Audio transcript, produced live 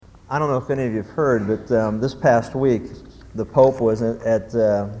I don't know if any of you have heard, but this past week, the Pope was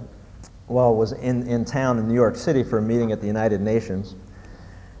was in town in New York City for a meeting at the United Nations.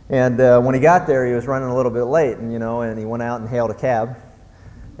 And when he got there, he was running a little bit late, and he went out and hailed a cab,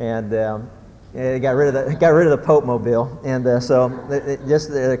 and he got rid of the Pope mobile, and so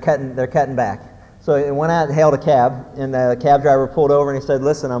they're cutting back. So he went out and hailed a cab, and the cab driver pulled over and he said,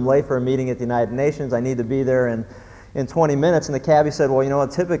 "Listen, I'm late for a meeting at the United Nations. I need to be there in 20 minutes." And the cabbie said, "Well,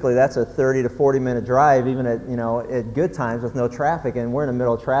 typically that's a 30 to 40 minute drive, even at good times with no traffic, and we're in the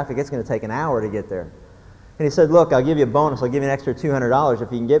middle of traffic. It's going to take an hour to get there." And he said, "Look, I'll give you a bonus. I'll give you an extra $200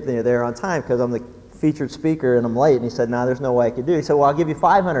 if you can get there on time, because I'm the featured speaker and I'm late." And he said, "No, there's no way I could do it." He said, "Well, I'll give you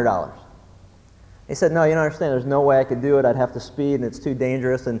 $500. He said, "No, you don't understand. There's no way I could do it. I'd have to speed, and it's too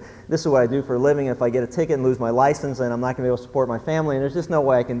dangerous, and this is what I do for a living. If I get a ticket and lose my license, then I'm not going to be able to support my family, and there's just no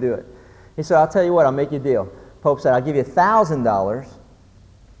way I can do it." He said, "I'll tell you what, I'll make you a deal." Pope said, "I'll give you $1,000,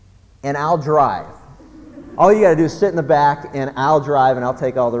 and I'll drive. All you got to do is sit in the back, and I'll drive, and I'll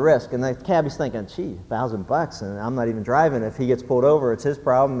take all the risk." And the cabbie's thinking, "Gee, $1,000, and I'm not even driving. If he gets pulled over, it's his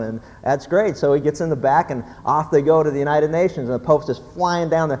problem," and that's great. So he gets in the back, and off they go to the United Nations, and the Pope's just flying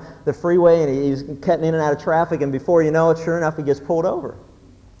down the freeway, and he's cutting in and out of traffic, and before you know it, sure enough, he gets pulled over.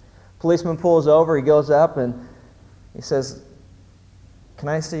 Policeman pulls over, he goes up, and he says, "Can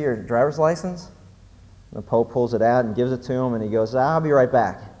I see your driver's license?" And the Pope pulls it out and gives it to him, and he goes, "I'll be right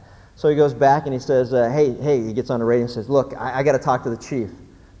back." So he goes back and he says, hey, he gets on the radio and says, "Look, I got to talk to the chief."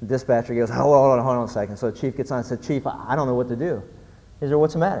 The dispatcher goes, hold on a second. So the chief gets on and said, "Chief, I don't know what to do." He said,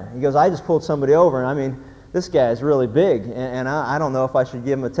 "What's the matter?" He goes, "I just pulled somebody over, and I mean, this guy is really big, and I don't know if I should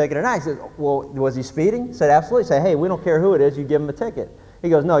give him a ticket or not." He said, "Well, was he speeding?" He said, "Absolutely." He said, "Hey, we don't care who it is, you give him a ticket." He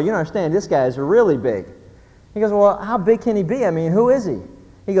goes, "No, you don't understand, this guy is really big." He goes, "Well, how big can he be? I mean, who is he?"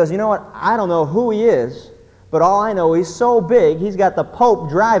 He goes, "You know what, I don't know who he is, but all I know, he's so big, he's got the Pope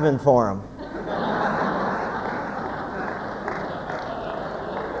driving for him."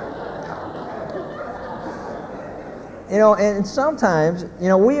 And sometimes,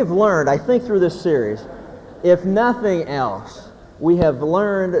 we have learned, I think through this series, if nothing else, we have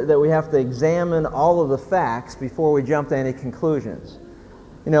learned that we have to examine all of the facts before we jump to any conclusions.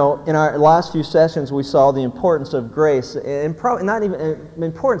 In our last few sessions, we saw the importance of grace, and not even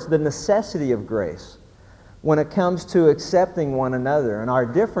importance, the necessity of grace when it comes to accepting one another and our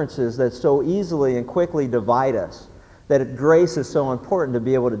differences that so easily and quickly divide us, that grace is so important to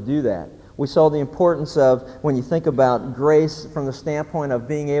be able to do that. We saw the importance of, when you think about grace from the standpoint of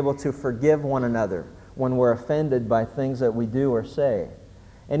being able to forgive one another when we're offended by things that we do or say.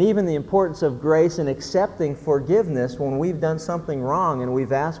 And even the importance of grace in accepting forgiveness when we've done something wrong and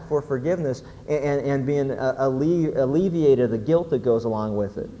we've asked for forgiveness, and being alleviated the guilt that goes along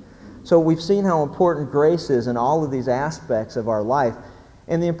with it. So we've seen how important grace is in all of these aspects of our life.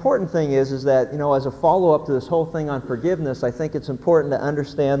 And the important thing is that, as a follow-up to this whole thing on forgiveness, I think it's important to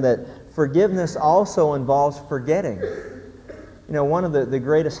understand that forgiveness also involves forgetting. One of the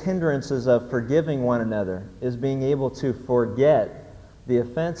greatest hindrances of forgiving one another is being able to forget the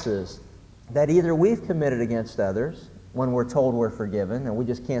offenses that either we've committed against others when we're told we're forgiven, and we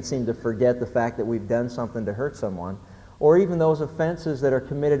just can't seem to forget the fact that we've done something to hurt someone, or even those offenses that are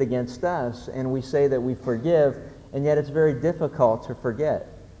committed against us, and we say that we forgive, and yet it's very difficult to forget.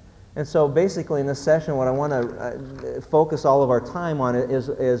 And so basically in this session, what I want to focus all of our time on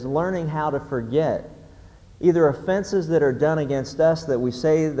is learning how to forget either offenses that are done against us that we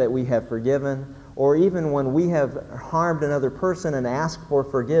say that we have forgiven, or even when we have harmed another person and ask for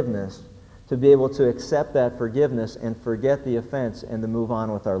forgiveness, to be able to accept that forgiveness and forget the offense and to move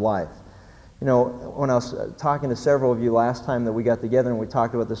on with our life. When I was talking to several of you last time that we got together and we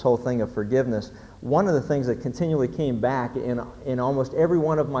talked about this whole thing of forgiveness, one of the things that continually came back in almost every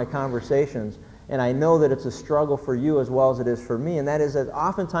one of my conversations, and I know that it's a struggle for you as well as it is for me, and that is that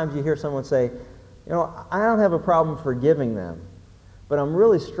oftentimes you hear someone say, "I don't have a problem forgiving them, but I'm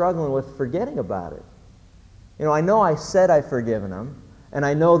really struggling with forgetting about it. I know I said I've forgiven them, and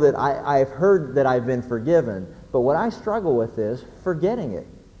I know that I've heard that I've been forgiven, but what I struggle with is forgetting it.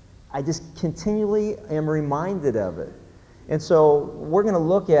 I just continually am reminded of it." And so we're going to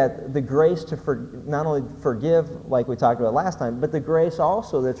look at the grace to not only forgive, like we talked about last time, but the grace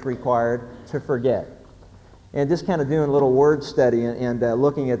also that's required to forget. And just kind of doing a little word study and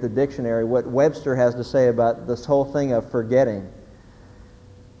looking at the dictionary, what Webster has to say about this whole thing of forgetting.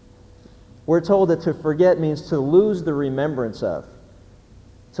 We're told that to forget means to lose the remembrance of.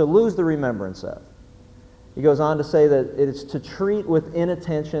 To lose the remembrance of. He goes on to say that it is to treat with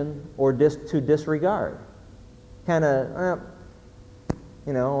inattention or to disregard. Kind of,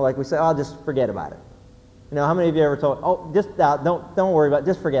 like we say, I'll just forget about it. You know, how many of you ever told, oh, just don't worry about it,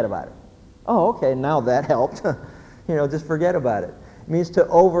 just forget about it. Oh, okay, now that helped. You know, just forget about it. It means to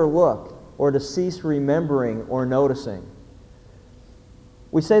overlook or to cease remembering or noticing.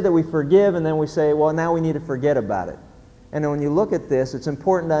 We say that we forgive, and then we say, well, now we need to forget about it. And when you look at this, it's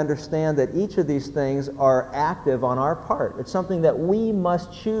important to understand that each of these things are active on our part. It's something that we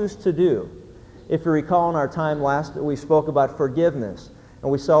must choose to do. If you recall in our time last, we spoke about forgiveness. And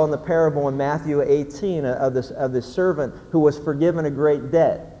we saw in the parable in Matthew 18 of this servant who was forgiven a great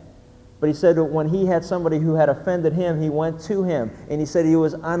debt. But he said that when he had somebody who had offended him, he went to him. And he said he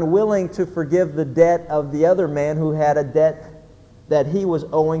was unwilling to forgive the debt of the other man who had a debt that he was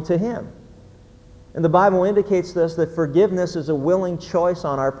owing to him. And the Bible indicates to us that forgiveness is a willing choice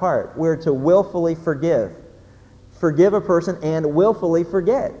on our part. We're to willfully forgive. Forgive a person and willfully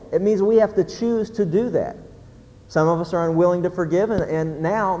forget. It means we have to choose to do that. Some of us are unwilling to forgive, and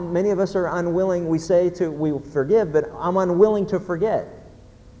now many of us are unwilling, we forgive, but I'm unwilling to forget.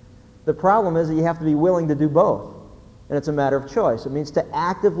 The problem is that you have to be willing to do both. And it's a matter of choice. It means to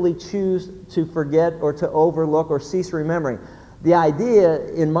actively choose to forget or to overlook or cease remembering. The idea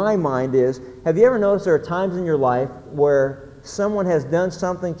in my mind is, have you ever noticed there are times in your life where someone has done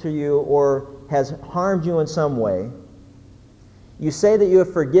something to you or has harmed you in some way? You say that you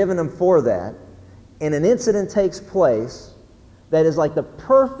have forgiven them for that, and an incident takes place that is like the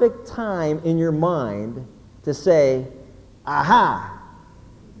perfect time in your mind to say, aha,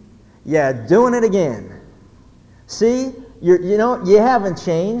 yeah, doing it again. See, you haven't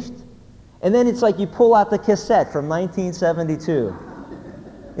changed. And then it's like you pull out the cassette from 1972.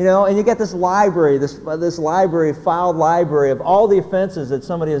 You know, and you get this library, this library, filed library of all the offenses that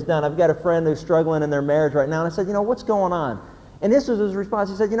somebody has done. I've got a friend who's struggling in their marriage right now, and I said, what's going on? And this was his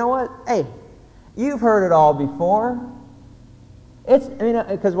response. He said, you know what? Hey, you've heard it all before.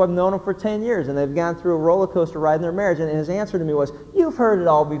 Because I've known them for 10 years, and they've gone through a roller coaster ride in their marriage, and his answer to me was, you've heard it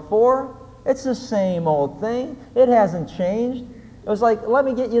all before. It's the same old thing. It hasn't changed. It was like, let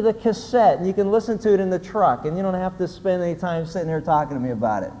me get you the cassette, and you can listen to it in the truck, and you don't have to spend any time sitting here talking to me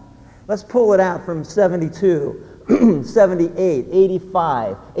about it. Let's pull it out from 72, 78,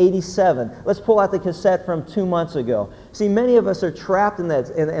 85, 87. Let's pull out the cassette from 2 months ago. See, many of us are trapped in that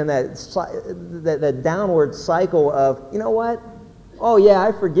downward cycle of, you know what? Oh, yeah,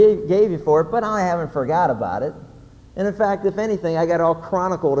 I gave you for it, but I haven't forgot about it. And in fact, if anything, I got it all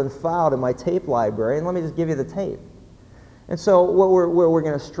chronicled and filed in my tape library, and let me just give you the tape. And so what we're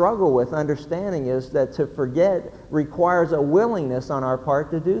going to struggle with understanding is that to forget requires a willingness on our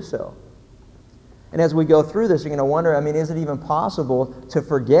part to do so. And as we go through this, you're going to wonder, is it even possible to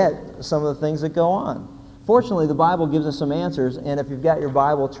forget some of the things that go on? Fortunately, the Bible gives us some answers, and if you've got your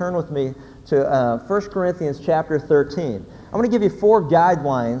Bible, turn with me to 1 Corinthians chapter 13. I'm going to give you 4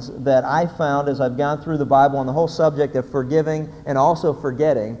 guidelines that I found as I've gone through the Bible on the whole subject of forgiving and also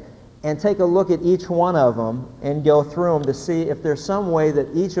forgetting, and take a look at each one of them and go through them to see if there's some way that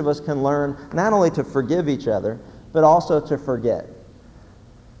each of us can learn not only to forgive each other, but also to forget.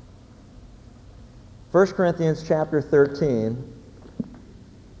 1 Corinthians chapter 13.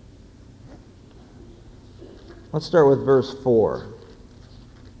 Let's start with verse 4.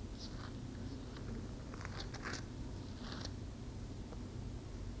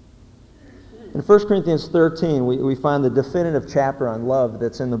 In 1 Corinthians 13, we find the definitive chapter on love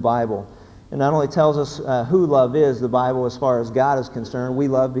that's in the Bible. It not only tells us who love is, the Bible, as far as God is concerned. We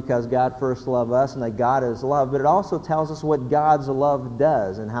love because God first loved us and that God is love. But it also tells us what God's love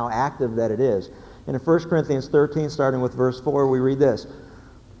does and how active that it is. And in 1 Corinthians 13, starting with verse 4, we read this.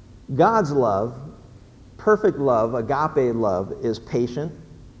 God's love, perfect love, agape love, is patient.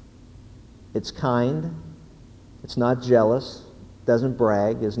 It's kind. It's not jealous. Doesn't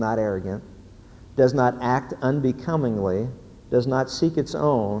brag. Is not arrogant. Does not act unbecomingly, does not seek its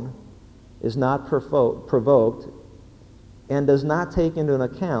own, is not provoked, and does not take into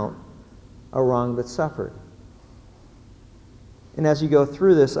account a wrong that's suffered. And as you go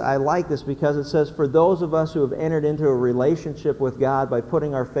through this, I like this because it says, for those of us who have entered into a relationship with God by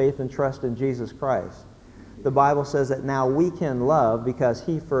putting our faith and trust in Jesus Christ, the Bible says that now we can love because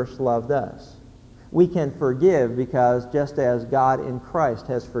He first loved us. We can forgive because just as God in Christ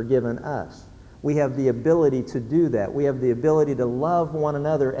has forgiven us, we have the ability to do that. We have the ability to love one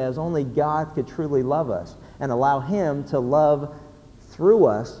another as only God could truly love us and allow Him to love through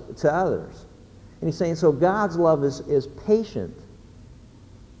us to others. And he's saying, so God's love is patient.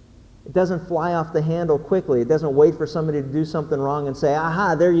 It doesn't fly off the handle quickly. It doesn't wait for somebody to do something wrong and say,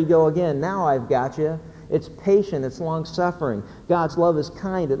 aha, there you go again. Now I've got you. It's patient. It's long-suffering. God's love is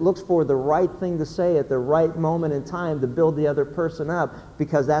kind. It looks for the right thing to say at the right moment in time to build the other person up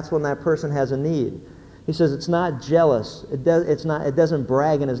because that's when that person has a need. He says it's not jealous. It doesn't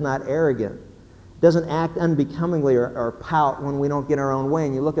brag and is not arrogant. It doesn't act unbecomingly or pout when we don't get our own way.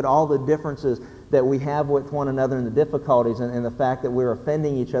 And you look at all the differences that we have with one another and the difficulties and the fact that we're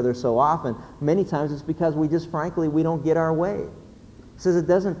offending each other so often. Many times it's because we just, frankly, we don't get our way. It says it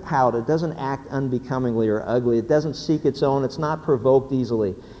doesn't pout. It doesn't act unbecomingly or ugly. It doesn't seek its own. It's not provoked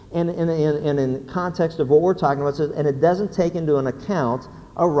easily. And in context of what we're talking about, it says, and it doesn't take into an account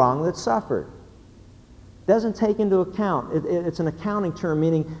a wrong that's suffered. It doesn't take into account. It's an accounting term,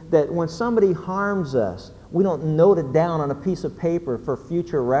 meaning that when somebody harms us, we don't note it down on a piece of paper for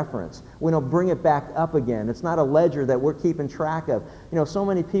future reference. We don't bring it back up again. It's not a ledger that we're keeping track of. So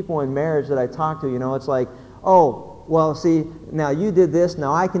many people in marriage that I talk to, it's like, oh, well, see, now you did this,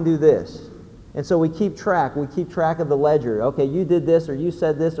 now I can do this. And so we keep track of the ledger. Okay, you did this, or you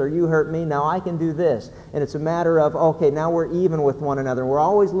said this, or you hurt me, now I can do this. And it's a matter of, okay, now we're even with one another. We're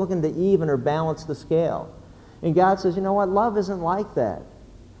always looking to even or balance the scale. And God says, you know what, love isn't like that.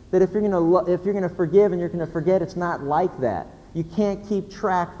 That if you're going to forgive and you're going to forget, it's not like that. You can't keep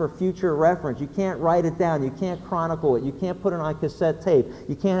track for future reference. You can't write it down. You can't chronicle it. You can't put it on cassette tape.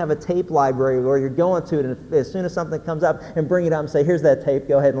 You can't have a tape library where you're going to it and as soon as something comes up and bring it up and say, here's that tape,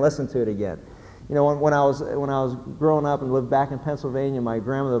 go ahead and listen to it again. When I was growing up and lived back in Pennsylvania, my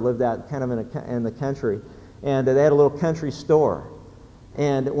grandmother lived out kind of in the country, and they had a little country store.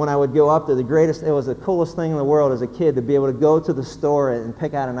 And when I would go up there, it was the coolest thing in the world as a kid to be able to go to the store and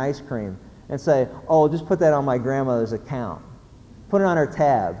pick out an ice cream and say, oh, just put that on my grandmother's account. Put it on her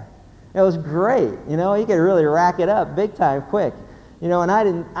tab. It was great. You could really rack it up big time quick. And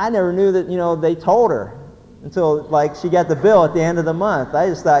I never knew that, they told her until she got the bill at the end of the month. I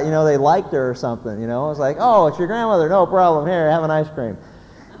just thought, they liked her or something, I was like, oh, it's your grandmother, no problem, here, have an ice cream.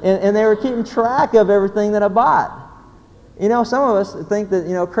 And they were keeping track of everything that I bought. Some of us think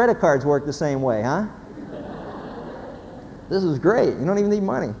that, credit cards work the same way, huh? This is great. You don't even need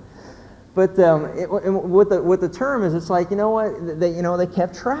money. But what the term is, it's like, they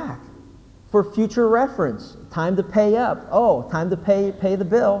kept track for future reference. Time to pay up. Oh, time to pay the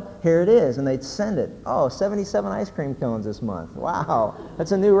bill. Here it is. And they'd send it. Oh, 77 ice cream cones this month. Wow,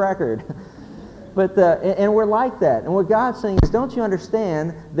 that's a new record. But and we're like that. And what God's saying is, don't you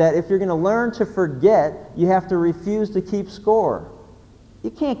understand that if you're going to learn to forget, you have to refuse to keep score.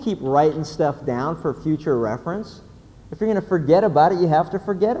 You can't keep writing stuff down for future reference. If you're going to forget about it, you have to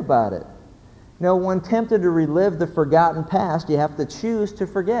forget about it. When tempted to relive the forgotten past, you have to choose to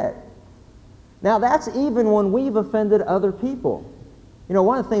forget. Now, that's even when we've offended other people.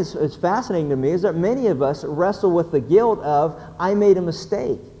 One of the things that's fascinating to me is that many of us wrestle with the guilt of, I made a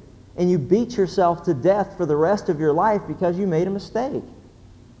mistake. And you beat yourself to death for the rest of your life because you made a mistake.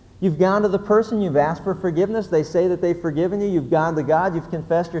 You've gone to the person, you've asked for forgiveness, they say that they've forgiven you, you've gone to God, you've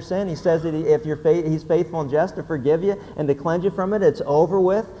confessed your sin, He says that He's faithful and just to forgive you and to cleanse you from it, it's over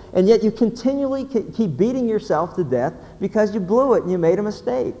with, and yet you continually keep beating yourself to death because you blew it and you made a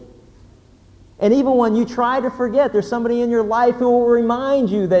mistake. And even when you try to forget, there's somebody in your life who will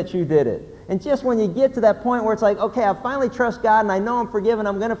remind you that you did it. And just when you get to that point where it's like, okay, I finally trust God and I know I'm forgiven,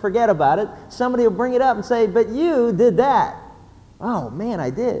 I'm going to forget about it, somebody will bring it up and say, but you did that. Oh, man,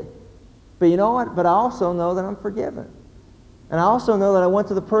 I did. But you know what? But I also know that I'm forgiven. And I also know that I went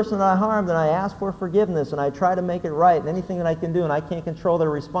to the person that I harmed and I asked for forgiveness and I try to make it right and anything that I can do, and I can't control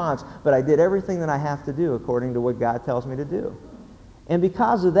their response, but I did everything that I have to do according to what God tells me to do. And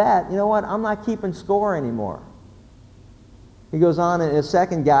because of that, you know what? I'm not keeping score anymore. He goes on in his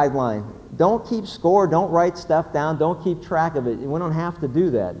second guideline. Don't keep score. Don't write stuff down. Don't keep track of it. We don't have to do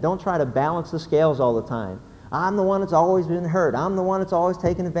that. Don't try to balance the scales all the time. I'm the one that's always been hurt. I'm the one that's always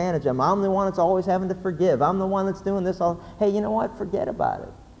taken advantage of. I'm the one that's always having to forgive. I'm the one that's doing this all. Hey, you know what? Forget about it.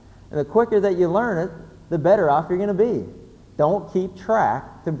 And the quicker that you learn it, the better off you're going to be. Don't keep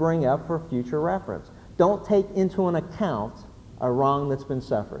track to bring up for future reference. Don't take into an account a wrong that's been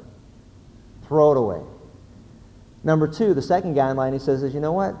suffered. Throw it away. Number two, the second guideline he says is, you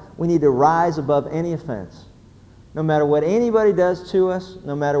know what? We need to rise above any offense. No matter what anybody does to us,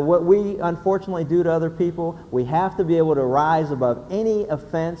 no matter what we unfortunately do to other people, we have to be able to rise above any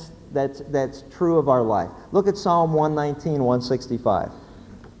offense that's true of our life. Look at Psalm 119, 165.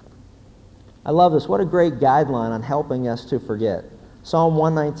 I love this. What a great guideline on helping us to forget. Psalm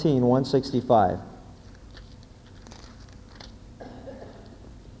 119, 165.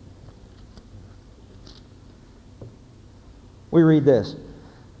 We read this.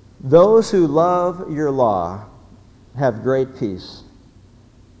 Those who love your law have great peace,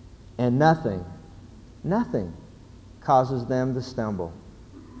 and nothing causes them to stumble.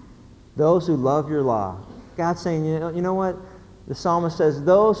 Those who love your law. God's saying, you know what? The psalmist says,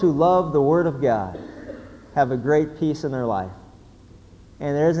 those who love the Word of God, have a great peace in their life.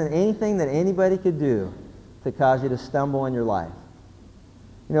 And there isn't anything that anybody could do to cause you to stumble in your life.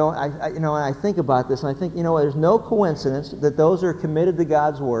 I think about this, and I think, there's no coincidence that those who are committed to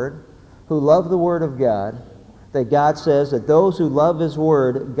God's Word, who love the Word of God, that God says that those who love His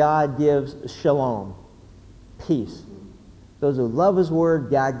Word, God gives shalom, peace. Those who love His Word,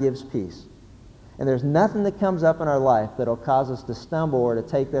 God gives peace. And there's nothing that comes up in our life that will cause us to stumble or to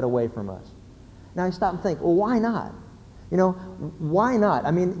take that away from us. Now you stop and think, well, why not? Why not?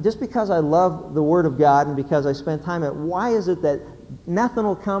 I mean, just because I love the Word of God and because I spend time in it, why is it that nothing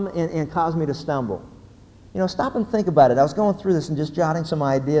will come and cause me to stumble? Stop and think about it. I was going through this and just jotting some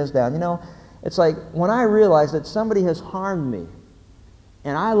ideas down. It's like when I realize that somebody has harmed me,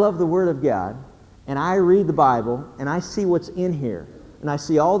 and I love the Word of God, and I read the Bible, and I see what's in here, and I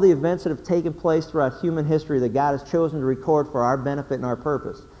see all the events that have taken place throughout human history that God has chosen to record for our benefit and our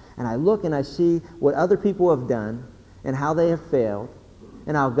purpose. And I look and I see what other people have done, and how they have failed,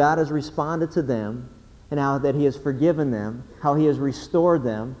 and how God has responded to them, and how that He has forgiven them, how He has restored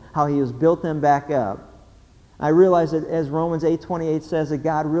them, how He has built them back up. I realize that as Romans 8:28 says, that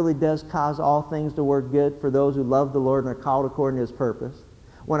God really does cause all things to work good for those who love the Lord and are called according to His purpose.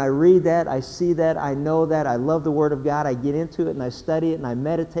 When I read that, I see that, I know that, I love the Word of God, I get into it and I study it and I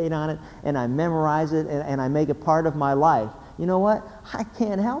meditate on it and I memorize it and I make it part of my life. You know what? I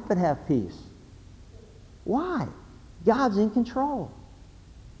can't help but have peace. Why? God's in control.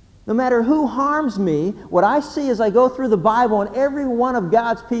 No matter who harms me, what I see as I go through the Bible and every one of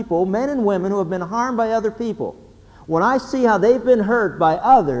God's people, men and women who have been harmed by other people, when I see how they've been hurt by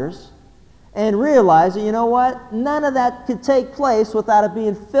others and realize that, none of that could take place without it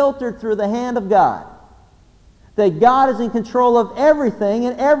being filtered through the hand of God. That God is in control of everything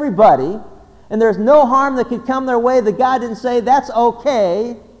and everybody, and there's no harm that could come their way that God didn't say, that's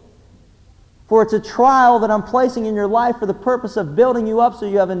okay. For it's a trial that I'm placing in your life for the purpose of building you up so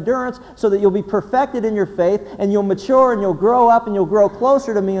you have endurance, so that you'll be perfected in your faith, and you'll mature, and you'll grow up, and you'll grow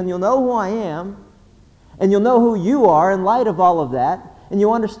closer to me, and you'll know who I am, and you'll know who you are in light of all of that, and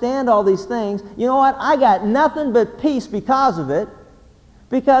you'll understand all these things. You know what? I got nothing but peace because of it,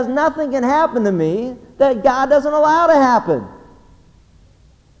 because nothing can happen to me that God doesn't allow to happen.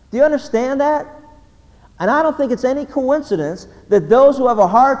 Do you understand that? And I don't think it's any coincidence that those who have a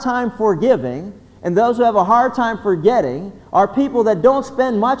hard time forgiving and those who have a hard time forgetting are people that don't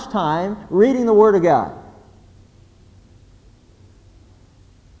spend much time reading the Word of God.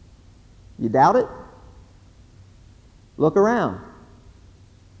 You doubt it? Look around.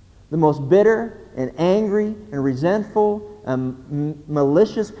 The most bitter and angry and resentful and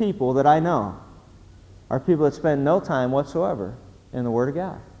malicious people that I know are people that spend no time whatsoever in the Word of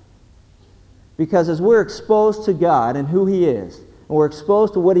God. Because as we're exposed to God and who He is, and we're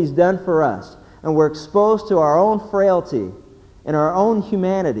exposed to what He's done for us, and we're exposed to our own frailty and our own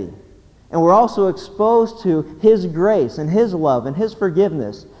humanity, and we're also exposed to His grace and His love and His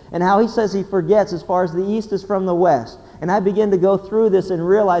forgiveness, and how He says He forgets as far as the east is from the west. And I begin to go through this and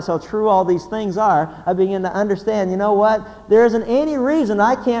realize how true all these things are. I begin to understand, you know what? There isn't any reason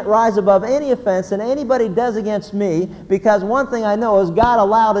I can't rise above any offense that anybody does against me, because one thing I know is God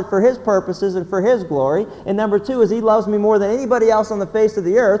allowed it for His purposes and for His glory. And number two is He loves me more than anybody else on the face of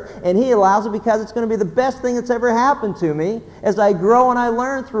the earth, and He allows it because it's going to be the best thing that's ever happened to me as I grow and I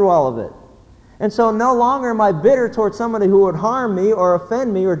learn through all of it. And so no longer am I bitter towards somebody who would harm me or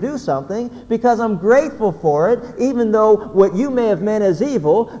offend me or do something, because I'm grateful for it, even though what you may have meant as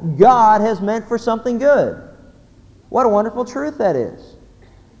evil, God has meant for something good. What a wonderful truth that is.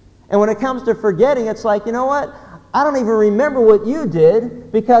 And when it comes to forgetting, it's like, you know what? I don't even remember what you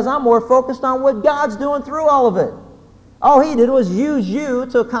did, because I'm more focused on what God's doing through all of it. All He did was use you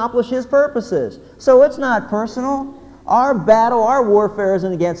to accomplish His purposes. So it's not personal. Our battle, our warfare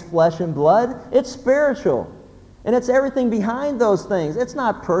isn't against flesh and blood. It's spiritual. And it's everything behind those things. It's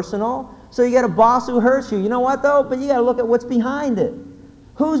not personal. So you got a boss who hurts you. You know what, though? But you got to look at what's behind it.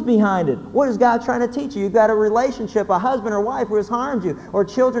 Who's behind it? What is God trying to teach you? You've got a relationship, a husband or wife who has harmed you, or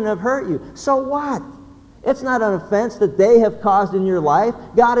children have hurt you. So what? It's not an offense that they have caused in your life.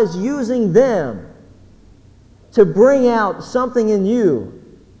 God is using them to bring out something in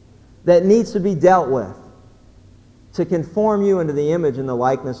you that needs to be dealt with, to conform you into the image and the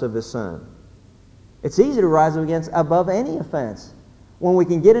likeness of His Son. It's easy to rise above any offense when we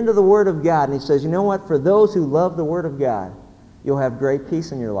can get into the Word of God, and He says, you know what, for those who love the Word of God, you'll have great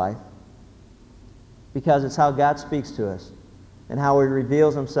peace in your life, because it's how God speaks to us and how He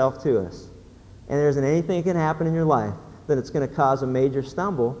reveals Himself to us. And there isn't anything that can happen in your life that it's going to cause a major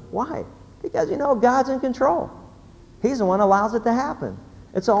stumble. Why? Because you know God's in control. He's the one who allows it to happen.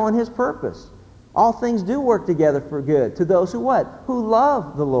 It's all in His purpose. All things do work together for good to those who what? Who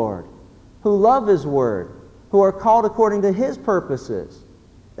love the Lord, who love His Word, who are called according to His purposes.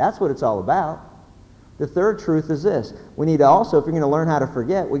 That's what it's all about. The third truth is this. We need to also, if you're going to learn how to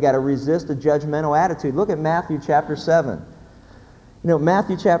forget, we got to resist a judgmental attitude. Look at Matthew chapter 7.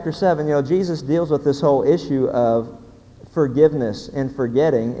 Matthew chapter 7, Jesus deals with this whole issue of forgiveness and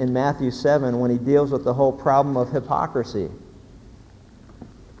forgetting in Matthew 7 when He deals with the whole problem of hypocrisy.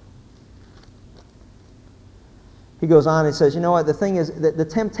 He goes on and says, the thing is, the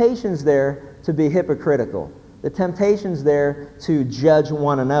temptation's there to be hypocritical. The temptation's there to judge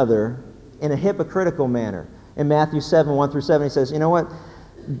one another in a hypocritical manner. In Matthew 7, 1 through 7, He says,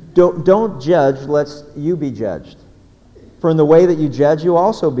 don't judge lest you be judged. For in the way that you judge, you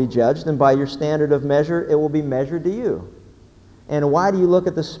also be judged, and by your standard of measure, it will be measured to you. And why do you look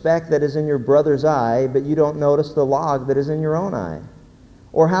at the speck that is in your brother's eye, but you don't notice the log that is in your own eye?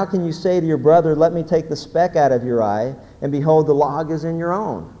 Or how can you say to your brother, let me take the speck out of your eye, and behold, the log is in your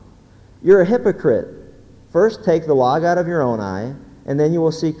own? You're a hypocrite. First take the log out of your own eye, and then you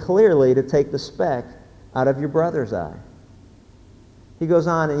will see clearly to take the speck out of your brother's eye. He goes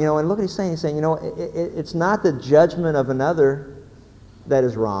on, and look what he's saying. He's saying, it's not the judgment of another that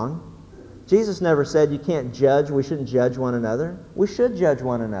is wrong. Jesus never said you can't judge, we shouldn't judge one another. We should judge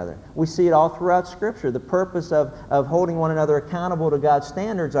one another. We see it all throughout Scripture. The purpose of holding one another accountable to God's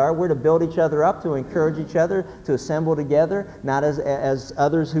standards we're to build each other up, to encourage each other, to assemble together, not as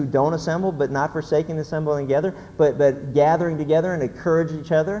others who don't assemble, but not forsaking assembling together, but gathering together and encourage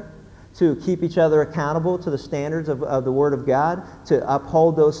each other, to keep each other accountable to the standards of the Word of God, to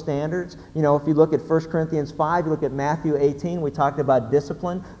uphold those standards. If you look at 1 Corinthians 5, you look at Matthew 18, we talked about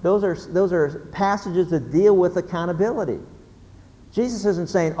discipline. Those are passages that deal with accountability. Jesus isn't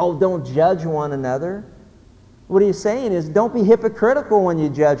saying, don't judge one another. What He's saying is, don't be hypocritical when you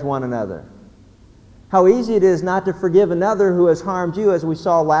judge one another. How easy it is not to forgive another who has harmed you, as we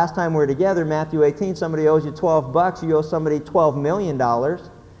saw last time we were together, Matthew 18, somebody owes you $12, you owe somebody $12 million.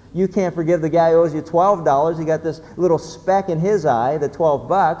 You can't forgive the guy who owes you $12. You got this little speck in his eye, the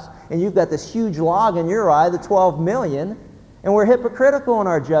 $12, and you've got this huge log in your eye, the $12 million, and we're hypocritical in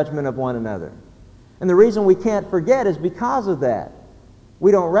our judgment of one another. And the reason we can't forget is because of that.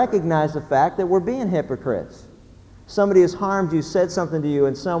 We don't recognize the fact that we're being hypocrites. Somebody has harmed you, said something to you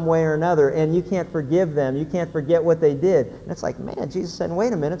in some way or another, and you can't forgive them. You can't forget what they did. And it's like, man, Jesus said,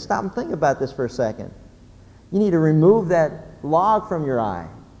 wait a minute, stop and think about this for a second. You need to remove that log from your eye,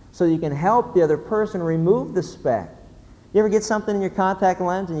 so you can help the other person remove the speck. You ever get something in your contact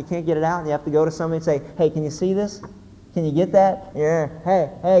lens and you can't get it out and you have to go to somebody and say, hey, can you see this? Can you get that? Yeah.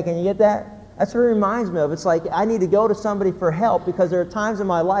 Hey, can you get that? That's what it reminds me of. It's like I need to go to somebody for help because there are times in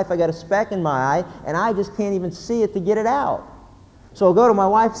my life I got a speck in my eye and I just can't even see it to get it out. So I'll go to my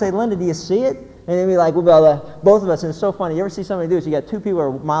wife and say, Linda, do you see it? And they'll be like, well, both of us, and it's so funny. You ever see somebody do this? You got two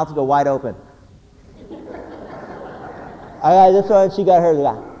people whose mouths go wide open. That's why she got hers.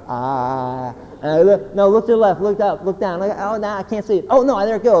 Look to the left, look up, look down. Now I can't see it. Oh, no,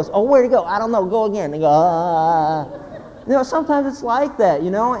 there it goes. Oh, where'd it go? I don't know. Go again. They go, sometimes it's like that,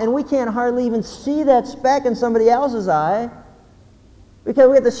 and we can't hardly even see that speck in somebody else's eye because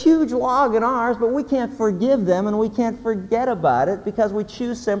we have this huge log in ours, but we can't forgive them and we can't forget about it because we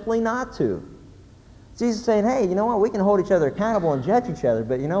choose simply not to. Jesus is saying, hey, you know what? We can hold each other accountable and judge each other,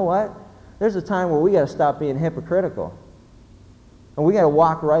 but you know what? There's a time where we got to stop being hypocritical. And we got to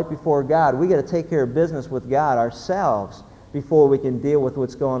walk right before God. We got to take care of business with God ourselves before we can deal with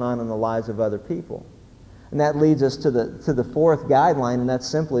what's going on in the lives of other people. And that leads us to the fourth guideline, and that's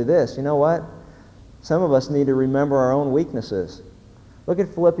simply this. You know what? Some of us need to remember our own weaknesses. Look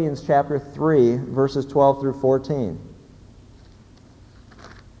at Philippians chapter 3, verses 12 through 14.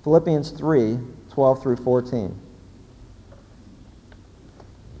 Philippians 3, 12 through 14.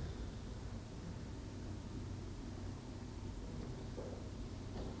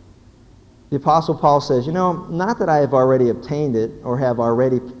 The Apostle Paul says, not that I have already obtained it or have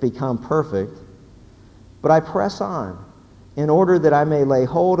already become perfect, but I press on in order that I may lay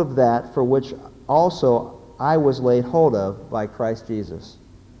hold of that for which also I was laid hold of by Christ Jesus.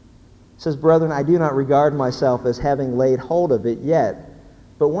 He says, brethren, I do not regard myself as having laid hold of it yet,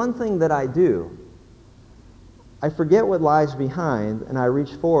 but one thing that I do, I forget what lies behind and I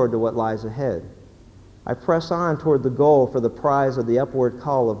reach forward to what lies ahead. I press on toward the goal for the prize of the upward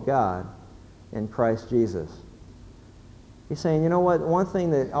call of God in Christ Jesus. He's saying, you know what? One thing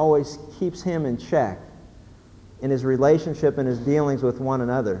that always keeps him in check in his relationship and his dealings with one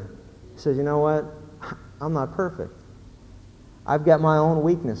another, he says, you know what? I'm not perfect. I've got my own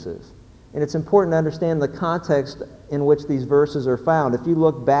weaknesses. And it's important to understand the context in which these verses are found. If you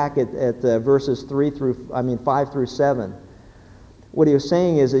look back at verses 5 through 7, what he was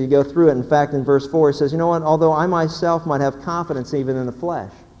saying is that you go through it. In fact, in verse 4, he says, you know what, although I myself might have confidence even in the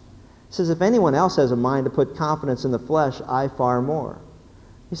flesh. He says, if anyone else has a mind to put confidence in the flesh, I far more.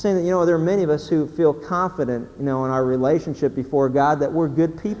 He's saying that, there are many of us who feel confident, in our relationship before God, that we're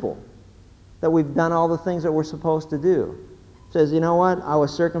good people, that we've done all the things that we're supposed to do. He says, you know what, I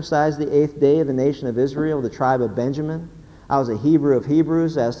was circumcised the 8th day of the nation of Israel, the tribe of Benjamin. I was a Hebrew of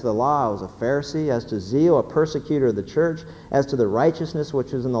Hebrews. As to the law, I was a Pharisee. As to zeal, a persecutor of the church. As to the righteousness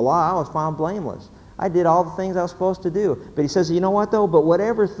which is in the law, I was found blameless. I did all the things I was supposed to do. But he says, you know what though? But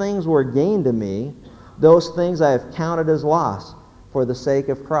whatever things were gained to me, those things I have counted as loss for the sake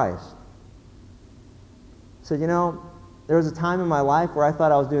of Christ. He said, there was a time in my life where I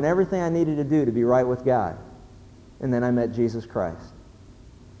thought I was doing everything I needed to do to be right with God. And then I met Jesus Christ.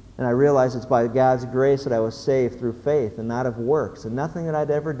 And I realized it's by God's grace that I was saved through faith and not of works, and nothing that I'd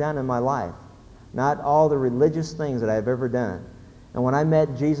ever done in my life. Not all the religious things that I've ever done. And when I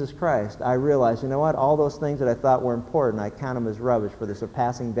met Jesus Christ, I realized, you know what? All those things that I thought were important, I count them as rubbish for the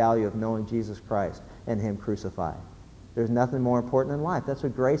surpassing value of knowing Jesus Christ and Him crucified. There's nothing more important in life. That's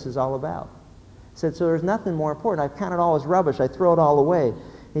what grace is all about. He said, so there's nothing more important. I count it all as rubbish. I throw it all away.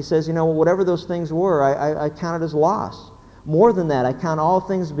 He says, whatever those things were, I count it as loss. More than that, I count all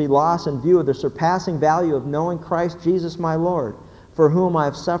things to be lost in view of the surpassing value of knowing Christ Jesus my Lord, for whom I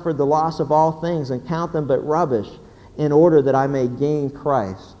have suffered the loss of all things, and count them but rubbish, in order that I may gain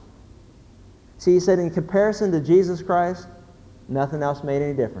Christ. See, he said, in comparison to Jesus Christ, nothing else made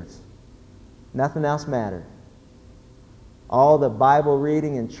any difference. Nothing else mattered. All the Bible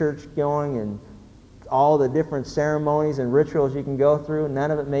reading and church going and all the different ceremonies and rituals you can go through,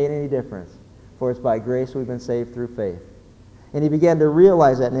 none of it made any difference. For it's by grace we've been saved through faith. And he began to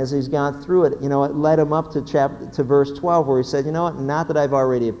realize that, and as he's gone through it, it led him up to verse 12, where he said, you know what, not that I've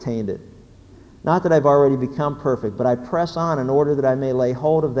already obtained it, not that I've already become perfect, but I press on in order that I may lay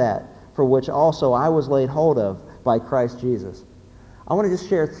hold of that, for which also I was laid hold of by Christ Jesus. I want to just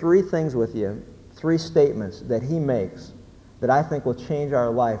share 3 things with you, 3 statements that he makes that I think will change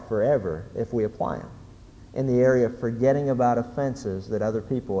our life forever if we apply them, in the area of forgetting about offenses that other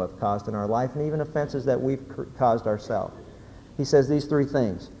people have caused in our life, and even offenses that we've caused ourselves. He says these 3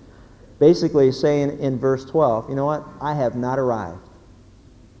 things. Basically, he's saying in verse 12, you know what? I have not arrived.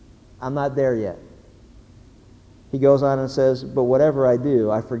 I'm not there yet. He goes on and says, but whatever I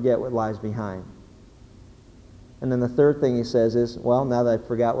do, I forget what lies behind. And then the third thing he says is, well, now that I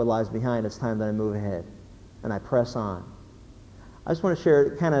forgot what lies behind, it's time that I move ahead. And I press on. I just want to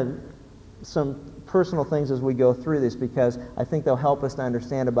share kind of some personal things as we go through this, because I think they'll help us to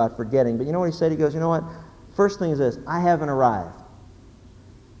understand about forgetting. But you know what he said? He goes, you know what? First thing is this, I haven't arrived.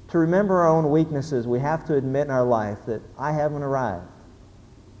 To remember our own weaknesses, we have to admit in our life that I haven't arrived.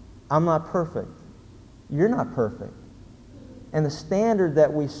 I'm not perfect. You're not perfect. And the standard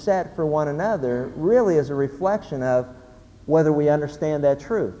that we set for one another really is a reflection of whether we understand that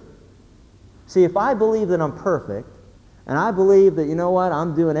truth. See, if I believe that I'm perfect, and I believe that, you know what,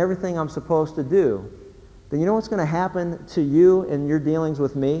 I'm doing everything I'm supposed to do, then you know what's going to happen to you in your dealings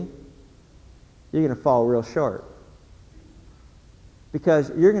with me? You're going to fall real short. Because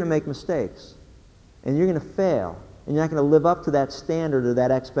you're going to make mistakes, and you're going to fail, and you're not going to live up to that standard or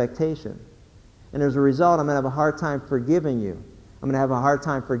that expectation. And as a result, I'm going to have a hard time forgiving you. I'm going to have a hard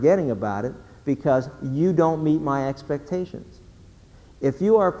time forgetting about it because you don't meet my expectations. If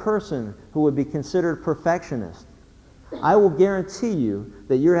you are a person who would be considered perfectionist, I will guarantee you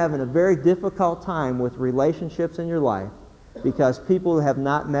that you're having a very difficult time with relationships in your life because people have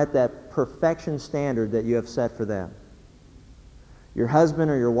not met that perfection standard that you have set for them. Your husband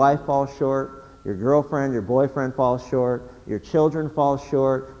or your wife falls short. Your girlfriend, your boyfriend falls short. Your children fall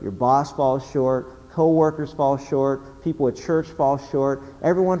short. Your boss falls short. Co-workers fall short. People at church fall short.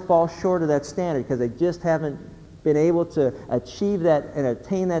 Everyone falls short of that standard because they just haven't been able to achieve that and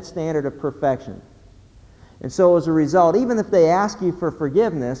attain that standard of perfection. And so as a result, even if they ask you for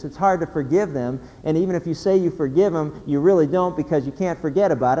forgiveness, it's hard to forgive them. And even if you say you forgive them, you really don't because you can't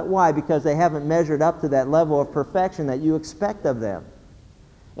forget about it. Why? Because they haven't measured up to that level of perfection that you expect of them.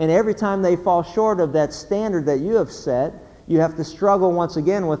 And every time they fall short of that standard that you have set, you have to struggle once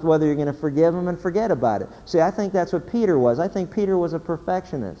again with whether you're going to forgive them and forget about it. See, I think that's what Peter was. I think Peter was a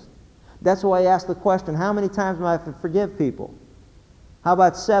perfectionist. That's why he asked the question, how many times do I have to forgive people? How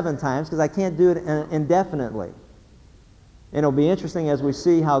about 7 times? Because I can't do it indefinitely. And it'll be interesting as we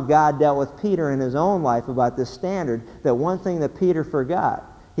see how God dealt with Peter in his own life about this standard, that one thing that Peter forgot,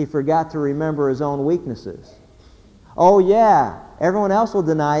 he forgot to remember his own weaknesses. Oh yeah, everyone else will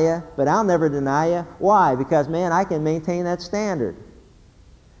deny you, but I'll never deny you. Why? Because, man, I can maintain that standard.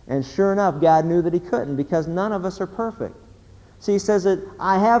 And sure enough, God knew that he couldn't, because none of us are perfect. See, he says that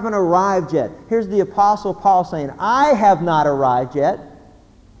I haven't arrived yet. Here's the Apostle Paul saying, I have not arrived yet.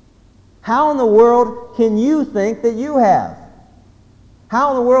 How in the world can you think that you have?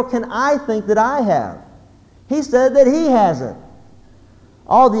 How in the world can I think that I have? He said that he hasn't.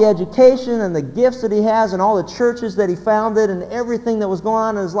 All the education and the gifts that he has and all the churches that he founded and everything that was going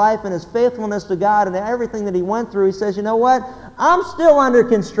on in his life and his faithfulness to God and everything that he went through, he says, you know what? I'm still under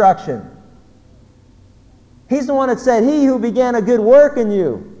construction. He's the one that said, he who began a good work in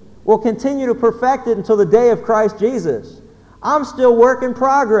you will continue to perfect it until the day of Christ Jesus. I'm still work in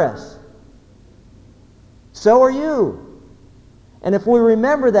progress. So are you. And if we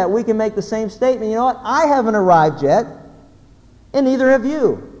remember that, we can make the same statement. You know what? I haven't arrived yet, and neither have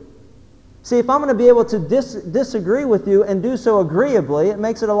you. See, if I'm going to be able to disagree with you and do so agreeably, it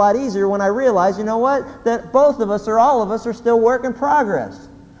makes it a lot easier when I realize, you know what? That both of us or all of us are still work in progress.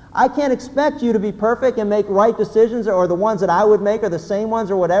 I can't expect you to be perfect and make right decisions, or the ones that I would make are the same ones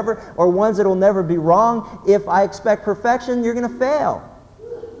or whatever, or ones that will never be wrong. If I expect perfection, you're going to fail.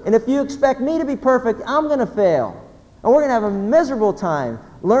 And if you expect me to be perfect, I'm going to fail. And we're going to have a miserable time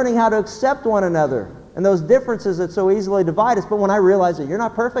learning how to accept one another and those differences that so easily divide us. But when I realize that you're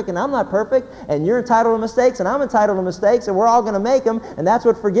not perfect and I'm not perfect, and you're entitled to mistakes and I'm entitled to mistakes, and we're all going to make them, and that's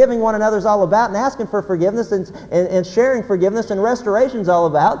what forgiving one another is all about, and asking for forgiveness and sharing forgiveness and restoration is all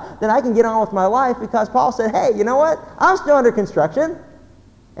about, then I can get on with my life, because Paul said, hey, you know what? I'm still under construction,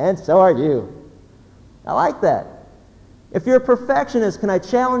 and so are you. I like that. If you're a perfectionist, can I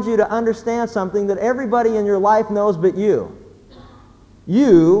challenge you to understand something that everybody in your life knows but you?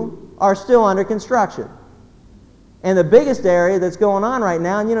 You are still under construction. And the biggest area that's going on right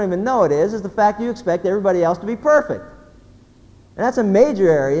now, and you don't even know it is the fact you expect everybody else to be perfect. And that's a major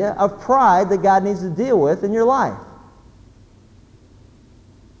area of pride that God needs to deal with in your life.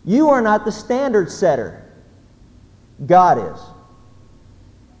 You are not the standard setter. God is.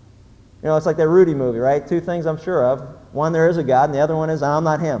 You know, it's like that Rudy movie, right? Two things I'm sure of. One, there is a God, and the other one is, I'm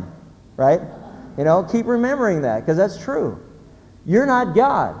not him. Right? You know, keep remembering that, because that's true. You're not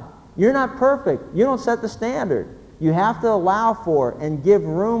God. You're not perfect. You don't set the standard. You have to allow for and give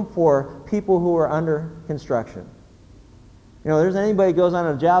room for people who are under construction. You know, there's anybody who goes on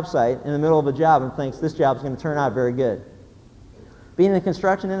a job site in the middle of a job and thinks this job's going to turn out very good. Being in the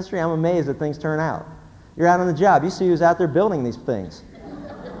construction industry, I'm amazed that things turn out. You're out on the job. You see who's out there building these things.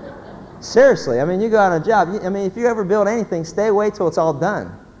 Seriously, I mean, you go on a job. I mean, if you ever build anything, stay away till it's all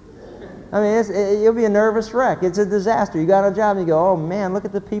done. I mean, you'll be a nervous wreck. It's a disaster. You got on a job and you go, oh man, look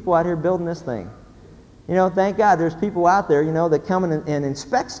at the people out here building this thing. You know, thank God there's people out there, you know, that come in and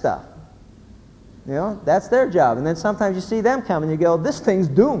inspect stuff. You know, that's their job. And then sometimes you see them come and you go, this thing's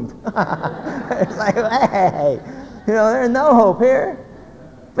doomed. It's like, hey, you know, there's no hope here.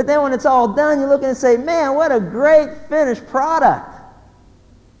 But then when it's all done, you look and say, man, what a great finished product.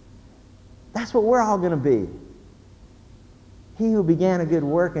 That's what we're all going to be. He who began a good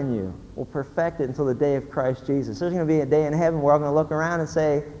work in you will perfect it until the day of Christ Jesus. There's going to be a day in heaven where we're all going to look around and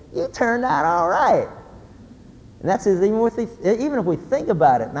say, you turned out all right. And that's even if we think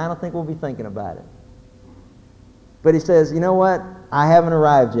about it, and I don't think we'll be thinking about it. But he says, you know what? I haven't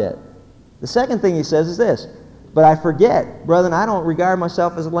arrived yet. The second thing he says is this, but I forget, brethren, I don't regard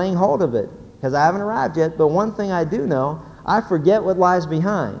myself as laying hold of it, because I haven't arrived yet. But one thing I do know, I forget what lies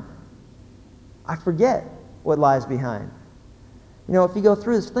behind. I forget what lies behind. You know, if you go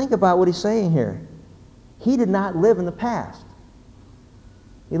through this, think about what he's saying here. He did not live in the past.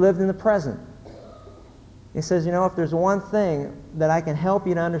 He lived in the present. He says, you know, if there's one thing that I can help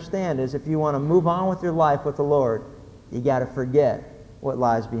you to understand is if you want to move on with your life with the Lord, you got to forget what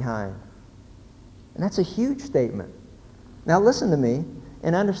lies behind. And that's a huge statement. Now listen to me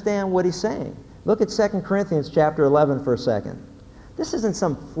and understand what he's saying. Look at 2 Corinthians chapter 11 for a second. This isn't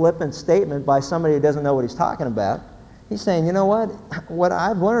some flippant statement by somebody who doesn't know what he's talking about. He's saying, you know what? What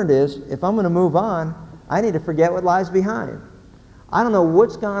I've learned is if I'm going to move on, I need to forget what lies behind. I don't know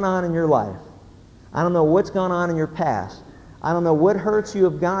what's gone on in your life. I don't know what's gone on in your past. I don't know what hurts you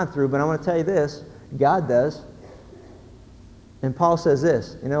have gone through, but I'm going to tell you this, God does. And Paul says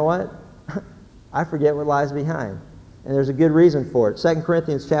this, you know what? I forget what lies behind. And there's a good reason for it. 2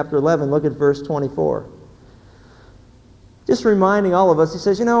 Corinthians chapter 11, look at verse 24. Just reminding all of us, he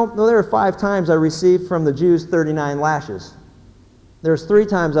says, you know, there are 5 times I received from the Jews 39 lashes. There's 3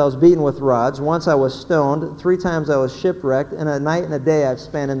 times I was beaten with rods. Once I was stoned. 3 times I was shipwrecked. And a night and a day I've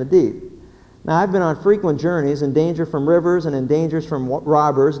spent in the deep. Now, I've been on frequent journeys in danger from rivers and in dangers from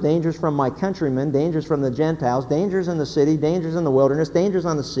robbers, dangers from my countrymen, dangers from the Gentiles, dangers in the city, dangers in the wilderness, dangers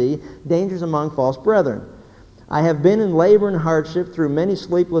on the sea, dangers among false brethren. I have been in labor and hardship through many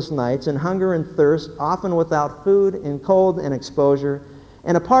sleepless nights, in hunger and thirst, often without food, in cold and exposure.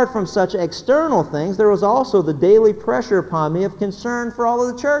 And apart from such external things, there was also the daily pressure upon me of concern for all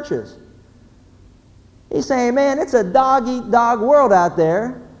of the churches. He's saying, man, it's a dog-eat-dog world out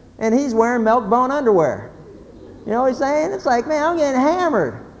there, and he's wearing milk-bone underwear. You know what he's saying? It's like, man, I'm getting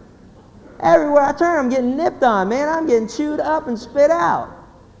hammered. Everywhere I turn, I'm getting nipped on, man. I'm getting chewed up and spit out.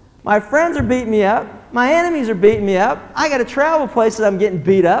 My friends are beating me up. My enemies are beating me up. I got to travel places I'm getting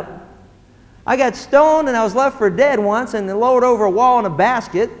beat up. I got stoned and I was left for dead once and lowered over a wall in a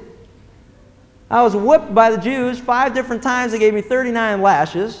basket. I was whipped by the Jews 5 different times. They gave me 39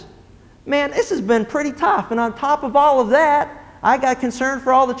 lashes. Man, this has been pretty tough. And on top of all of that, I got concerned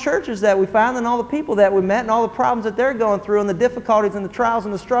for all the churches that we found and all the people that we met and all the problems that they're going through and the difficulties and the trials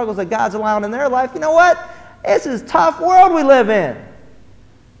and the struggles that God's allowing in their life. You know what? This is a tough world we live in.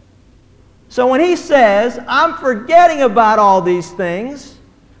 So when he says, I'm forgetting about all these things,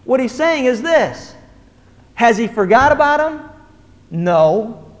 what he's saying is this. Has he forgot about them?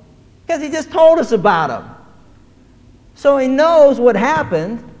 No. Because he just told us about them. So he knows what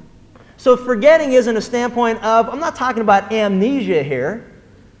happened. So forgetting isn't a standpoint of, I'm not talking about amnesia here.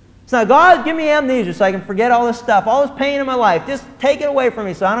 It's not, God, give me amnesia so I can forget all this stuff, all this pain in my life. Just take it away from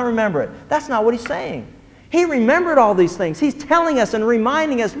me so I don't remember it. That's not what he's saying. He remembered all these things. He's telling us and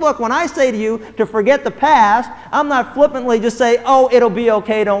reminding us, look, when I say to you to forget the past, I'm not flippantly just say, oh, it'll be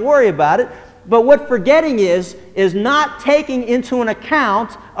okay, don't worry about it. But what forgetting is not taking into an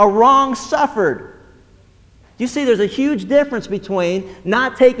account a wrong suffered. You see, there's a huge difference between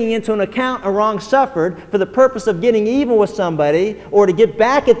not taking into an account a wrong suffered for the purpose of getting even with somebody or to get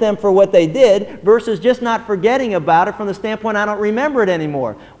back at them for what they did versus just not forgetting about it from the standpoint I don't remember it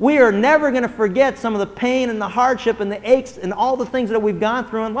anymore. We are never going to forget some of the pain and the hardship and the aches and all the things that we've gone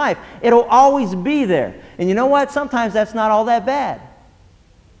through in life. It'll always be there. And you know what? Sometimes that's not all that bad.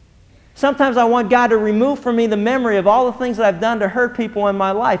 Sometimes I want God to remove from me the memory of all the things that I've done to hurt people in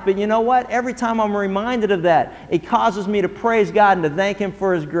my life. But you know what? Every time I'm reminded of that, it causes me to praise God and to thank Him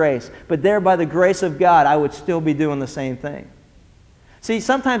for His grace. But there, by the grace of God, I would still be doing the same thing. See,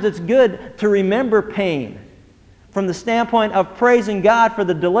 sometimes it's good to remember pain from the standpoint of praising God for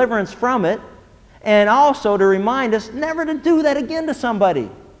the deliverance from it, and also to remind us never to do that again to somebody.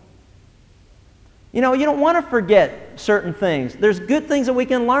 You know, you don't want to forget certain things. There's good things that we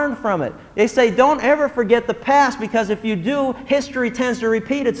can learn from it. They say don't ever forget the past because if you do, history tends to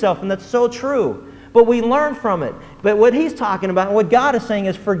repeat itself, and that's so true. But we learn from it. But what he's talking about, and what God is saying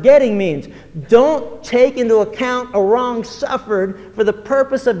is forgetting means don't take into account a wrong suffered for the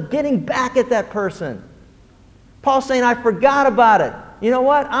purpose of getting back at that person. Paul's saying, I forgot about it. You know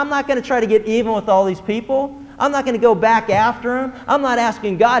what? I'm not going to try to get even with all these people. I'm not going to go back after them. I'm not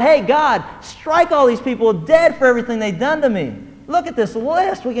asking God, hey, God, strike all these people dead for everything they've done to me. Look at this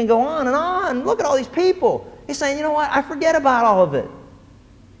list. We can go on and on. Look at all these people. He's saying, you know what? I forget about all of it.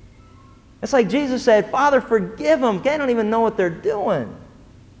 It's like Jesus said, Father, forgive them. They don't even know what they're doing.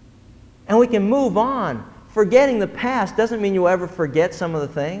 And we can move on. Forgetting the past doesn't mean you'll ever forget some of the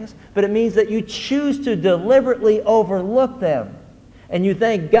things, but it means that you choose to deliberately overlook them. And you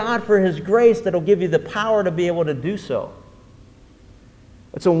thank God for His grace that will give you the power to be able to do so.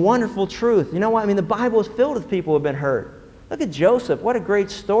 It's a wonderful truth. You know what? I mean, the Bible is filled with people who have been hurt. Look at Joseph. What a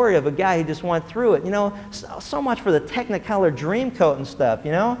great story of a guy who just went through it. You know, so much for the Technicolor Dreamcoat and stuff,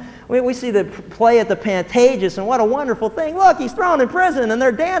 you know. We see the play at the Pantages, and what a wonderful thing. Look, he's thrown in prison, and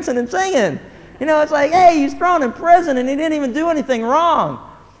they're dancing and singing. You know, it's like, hey, he's thrown in prison, and he didn't even do anything wrong.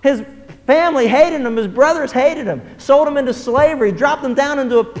 His family hated him. His brothers hated him. Sold him into slavery. Dropped him down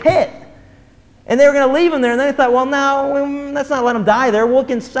into a pit. And they were going to leave him there. And they thought, well, no, let's not let him die there. We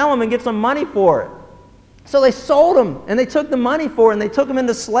can sell him and get some money for it. So they sold him, and they took the money for it, and they took him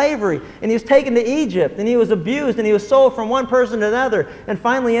into slavery. And he was taken to Egypt, and he was abused, and he was sold from one person to another, and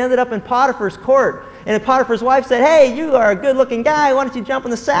finally ended up in Potiphar's court. And Potiphar's wife said, hey, you are a good-looking guy. Why don't you jump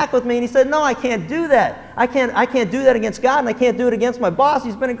in the sack with me? And he said, no, I can't do that. I can't do that against God, and I can't do it against my boss.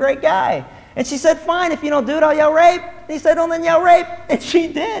 He's been a great guy. And she said, fine, if you don't do it, I'll yell rape. And he said, oh, then yell rape. And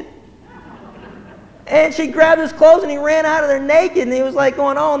she did. And she grabbed his clothes and he ran out of there naked. And he was like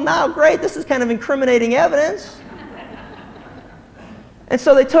going, oh, no, great. This is kind of incriminating evidence. And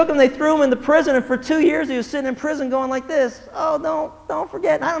so they took him, they threw him into prison. And for 2 years he was sitting in prison going like this. Oh, don't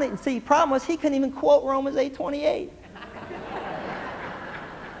forget. And I don't even see. The problem was he couldn't even quote Romans 8:28.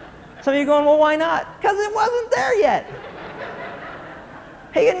 Some of you are going, well, why not? Because it wasn't there yet.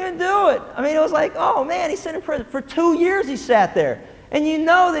 He couldn't even do it. I mean, it was like, oh man, he's sitting in prison. For 2 years he sat there. And you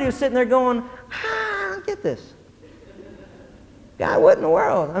know that he was sitting there going, I don't get this. God, what in the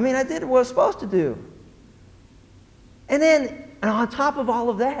world? I mean, I did what I was supposed to do. And then, and on top of all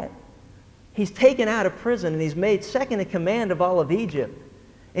of that, he's taken out of prison and he's made second in command of all of Egypt.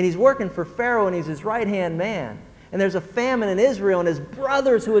 And he's working for Pharaoh and he's his right-hand man. And there's a famine in Israel, and his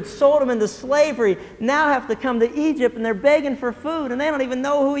brothers who had sold him into slavery now have to come to Egypt, and they're begging for food, and they don't even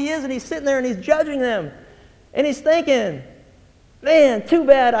know who he is, and he's sitting there and he's judging them. And he's thinking, man, too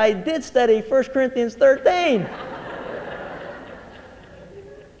bad I did study 1 Corinthians 13.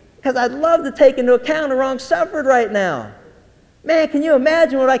 Because I'd love to take into account the wrong suffered right now. Man, can you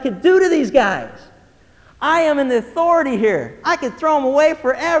imagine what I could do to these guys? I am in the authority here. I could throw them away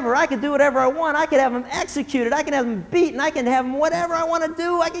forever. I could do whatever I want. I could have them executed. I can have them beaten. I can have them whatever I want to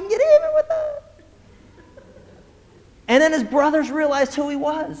do. I can get even with them. And then his brothers realized who he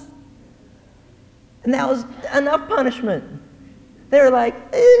was. And that was enough punishment. They were like,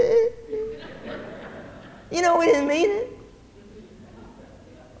 you know, we didn't mean it.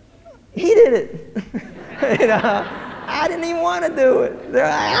 He did it. You know, I didn't even want to do it. They're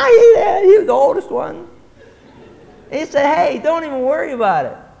like, he was the oldest one. And he said, hey, don't even worry about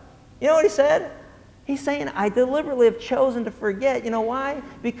it. You know what he said? He's saying, I deliberately have chosen to forget. You know why?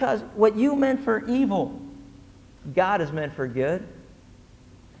 Because what you meant for evil, God has meant for good.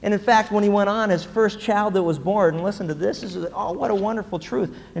 And in fact, when he went on, his first child that was born, and listen to this, what a wonderful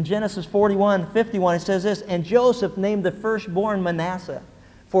truth. In Genesis 41:51, it says this, and Joseph named the firstborn Manasseh,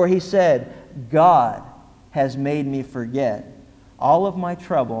 for he said, God has made me forget all of my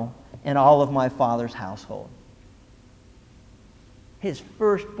trouble and all of my father's household. His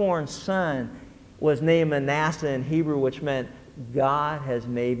firstborn son was named Manasseh in Hebrew, which meant God has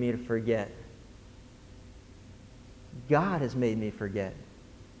made me to forget. God has made me forget.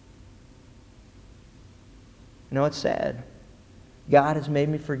 You know, it's sad. God has made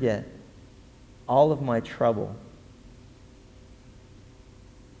me forget all of my trouble.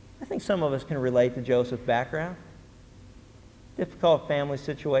 I think some of us can relate to Joseph's background. Difficult family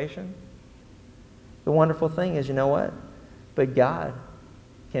situation. The wonderful thing is, you know what? But God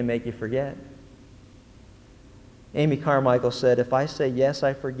can make you forget. Amy Carmichael said, if I say, yes,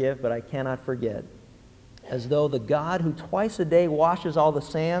 I forgive, but I cannot forget, as though the God who twice a day washes all the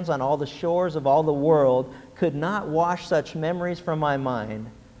sands on all the shores of all the world could not wash such memories from my mind,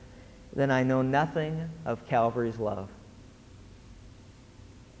 then I know nothing of Calvary's love.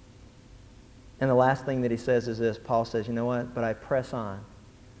 And the last thing that he says is this. Paul says, you know what? But I press on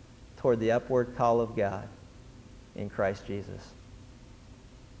toward the upward call of God in Christ Jesus.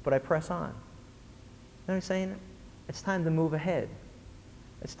 But I press on. You know what he's saying? It's time to move ahead.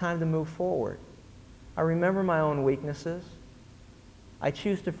 It's time to move forward. I remember my own weaknesses. I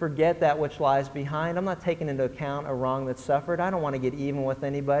choose to forget that which lies behind. I'm not taking into account a wrong that's suffered. I don't want to get even with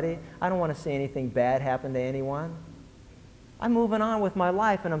anybody. I don't want to see anything bad happen to anyone. I'm moving on with my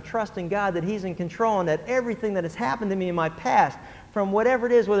life, and I'm trusting God that He's in control and that everything that has happened to me in my past, from whatever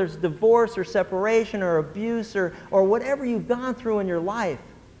it is, whether it's divorce or separation or abuse or whatever you've gone through in your life,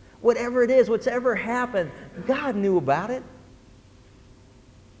 whatever it is, what's ever happened, God knew about it.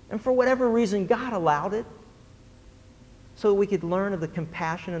 And for whatever reason, God allowed it so that we could learn of the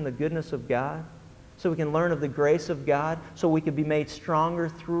compassion and the goodness of God, so we can learn of the grace of God, so we could be made stronger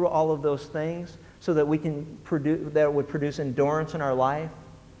through all of those things, so that we can produce, that it would produce endurance in our life,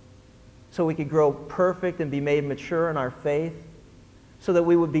 so we could grow perfect and be made mature in our faith, so that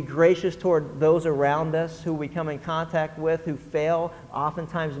we would be gracious toward those around us who we come in contact with, who fail,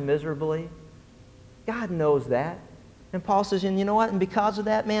 oftentimes miserably. God knows that. And Paul says, and you know what? And because of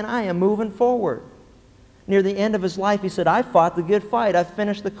that, man, I am moving forward. Near the end of his life, he said, I fought the good fight. I've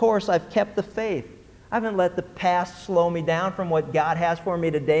finished the course. I've kept the faith. I haven't let the past slow me down from what God has for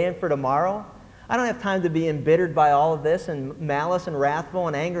me today and for tomorrow. I don't have time to be embittered by all of this and malice and wrathful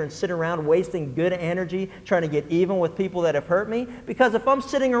and anger and sit around wasting good energy trying to get even with people that have hurt me. Because if I'm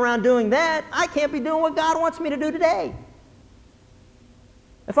sitting around doing that, I can't be doing what God wants me to do today.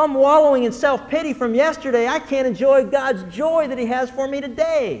 If I'm wallowing in self-pity from yesterday, I can't enjoy God's joy that He has for me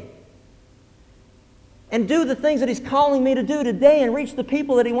today. And do the things that He's calling me to do today and reach the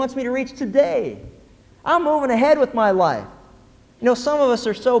people that He wants me to reach today. I'm moving ahead with my life. You know, some of us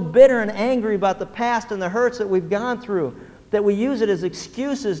are so bitter and angry about the past and the hurts that we've gone through that we use it as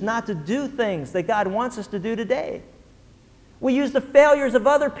excuses not to do things that God wants us to do today. We use the failures of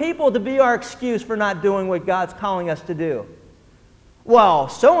other people to be our excuse for not doing what God's calling us to do. Well,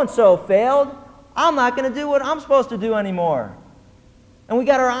 so-and-so failed. I'm not going to do what I'm supposed to do anymore. And we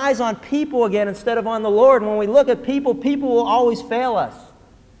got our eyes on people again instead of on the Lord. And when we look at people, people will always fail us.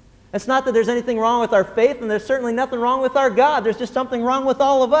 It's not that there's anything wrong with our faith, and there's certainly nothing wrong with our God. There's just something wrong with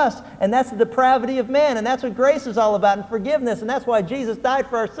all of us, and that's the depravity of man, and that's what grace is all about, and forgiveness, and that's why Jesus died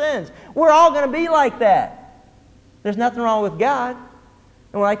for our sins. We're all going to be like that. There's nothing wrong with God.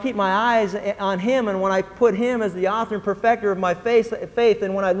 And when I keep my eyes on Him, and when I put Him as the author and perfecter of my faith,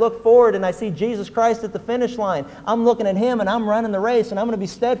 and when I look forward and I see Jesus Christ at the finish line, I'm looking at Him and I'm running the race, and I'm going to be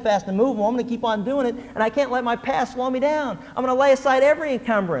steadfast and movable. I'm going to keep on doing it, and I can't let my past slow me down. I'm going to lay aside every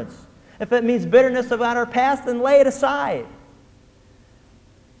encumbrance. If it means bitterness about our past, then lay it aside.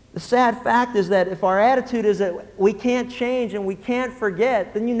 The sad fact is that if our attitude is that we can't change and we can't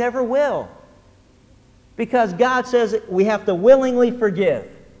forget, then you never will. Because God says we have to willingly forgive.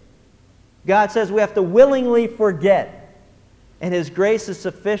 God says we have to willingly forget. And His grace is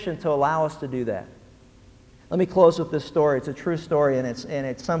sufficient to allow us to do that. Let me close with this story. It's a true story, and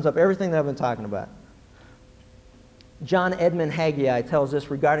it sums up everything that I've been talking about. John Edmund Haggai tells us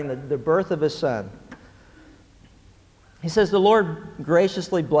regarding the birth of his son. He says, "The Lord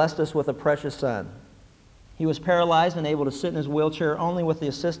graciously blessed us with a precious son. He was paralyzed and able to sit in his wheelchair only with the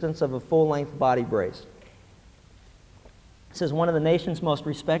assistance of a full-length body brace. It says one of the nation's most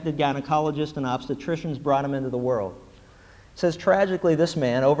respected gynecologists and obstetricians brought him into the world. It says tragically this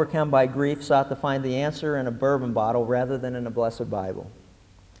man, overcome by grief, sought to find the answer in a bourbon bottle rather than in a blessed Bible.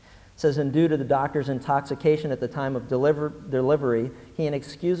 It says, and due to the doctor's intoxication at the time of delivery, he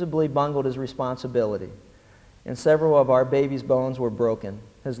inexcusably bungled his responsibility. And several of our baby's bones were broken.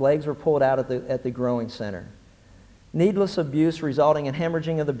 His legs were pulled out at the growing center. Needless abuse resulting in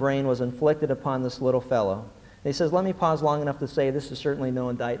hemorrhaging of the brain was inflicted upon this little fellow. He says, let me pause long enough to say this is certainly no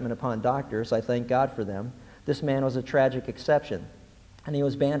indictment upon doctors. I thank God for them. This man was a tragic exception, and he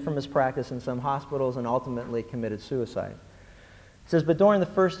was banned from his practice in some hospitals and ultimately committed suicide. He says, but during the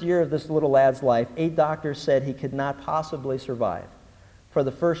first year of this little lad's life, 8 doctors said he could not possibly survive. For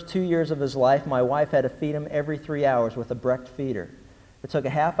the first 2 years of his life, my wife had to feed him every 3 hours with a Brecht feeder. It took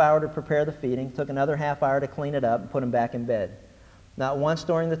a half hour to prepare the feeding, took another half hour to clean it up and put him back in bed. Not once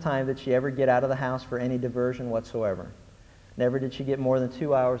during the time did she ever get out of the house for any diversion whatsoever. Never did she get more than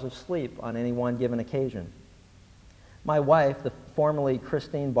 2 hours of sleep on any one given occasion. My wife, the formerly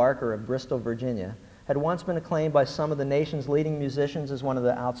Christine Barker of Bristol, Virginia, had once been acclaimed by some of the nation's leading musicians as one of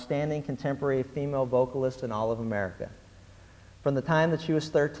the outstanding contemporary female vocalists in all of America. From the time that she was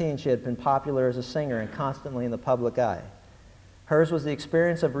 13, she had been popular as a singer and constantly in the public eye. Hers was the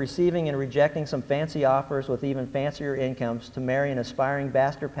experience of receiving and rejecting some fancy offers with even fancier incomes to marry an aspiring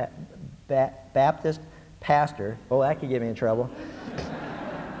Baptist pastor. Oh, that could get me in trouble.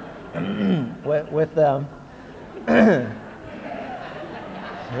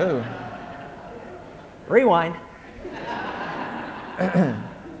 Rewind.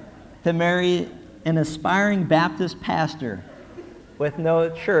 To marry an aspiring Baptist pastor with no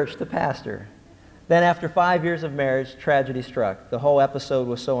church to pastor. Then after 5 years of marriage, tragedy struck. The whole episode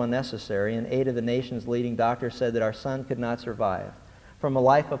was so unnecessary, and 8 of the nation's leading doctors said that our son could not survive. From a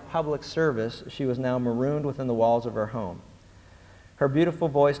life of public service, she was now marooned within the walls of her home. Her beautiful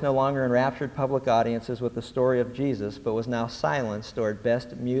voice no longer enraptured public audiences with the story of Jesus, but was now silenced or at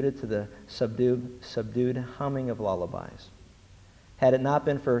best muted to the subdued humming of lullabies. Had it not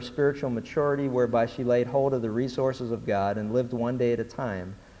been for her spiritual maturity, whereby she laid hold of the resources of God and lived one day at a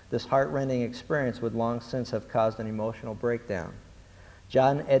time, this heart-rending experience would long since have caused an emotional breakdown.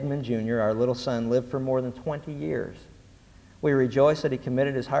 John Edmund Jr., our little son, lived for more than 20 years. We rejoice that he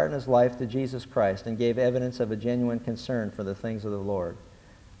committed his heart and his life to Jesus Christ and gave evidence of a genuine concern for the things of the Lord.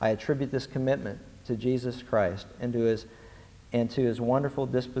 I attribute this commitment to Jesus Christ and to his wonderful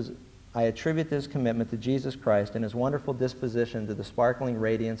disposition. I attribute this commitment to Jesus Christ and his wonderful disposition to the sparkling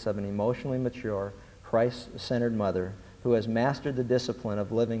radiance of an emotionally mature, Christ-centered mother who has mastered the discipline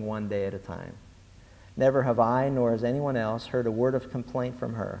of living one day at a time. Never have I, nor has anyone else, heard a word of complaint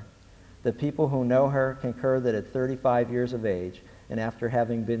from her. The people who know her concur that at 35 years of age, and after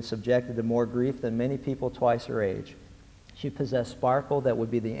having been subjected to more grief than many people twice her age, she possessed sparkle that would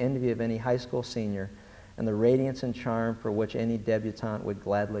be the envy of any high school senior, and the radiance and charm for which any debutante would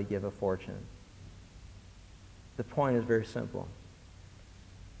gladly give a fortune. The point is very simple,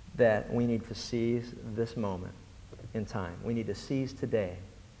 that we need to seize this moment in time. We need to seize today.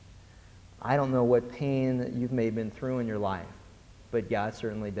 I don't know what pain that you've maybe been through in your life, but God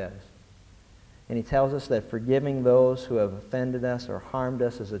certainly does. And he tells us that forgiving those who have offended us or harmed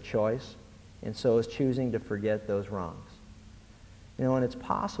us is a choice, and so is choosing to forget those wrongs. You know, and it's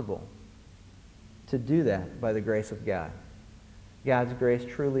possible to do that by the grace of God. God's grace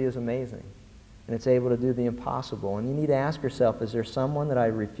truly is amazing, and it's able to do the impossible. And you need to ask yourself, is there someone that I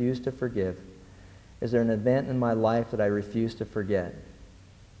refuse to forgive? Is there an event in my life that I refuse to forget?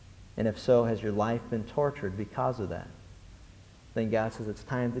 And if so, has your life been tortured because of that? Then God says it's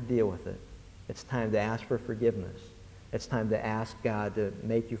time to deal with it. It's time to ask for forgiveness. It's time to ask God to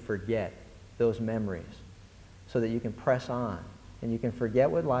make you forget those memories so that you can press on and you can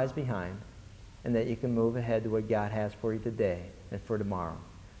forget what lies behind and that you can move ahead to what God has for you today and for tomorrow.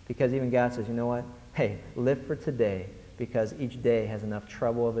 Because even God says, you know what? Hey, live for today because each day has enough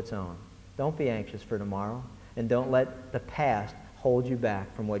trouble of its own. Don't be anxious for tomorrow, and don't let the past hold you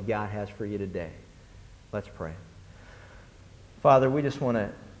back from what God has for you today. Let's pray. Father, we just want to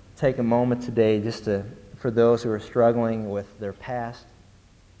take a moment today for those who are struggling with their past,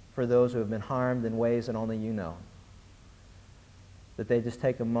 for those who have been harmed in ways that only you know, that they just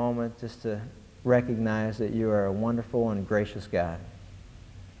take a moment just to recognize that you are a wonderful and gracious God.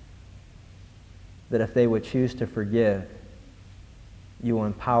 That if they would choose to forgive, you will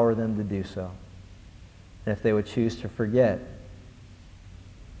empower them to do so. And if they would choose to forget,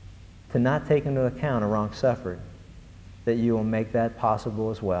 to not take into account a wrong suffered, that you will make that possible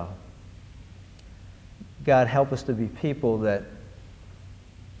as well. God, help us to be people that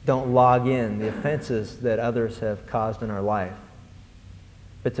don't log in the offenses that others have caused in our life,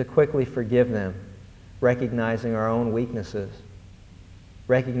 but to quickly forgive them, recognizing our own weaknesses,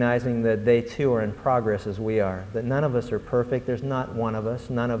 recognizing that they too are in progress as we are, that none of us are perfect. There's not one of us.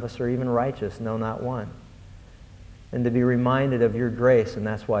 None of us are even righteous. No, not one. And to be reminded of your grace, and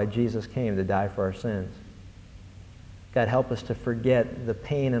that's why Jesus came to die for our sins. God, help us to forget the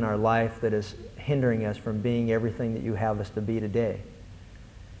pain in our life that is hindering us from being everything that you have us to be today.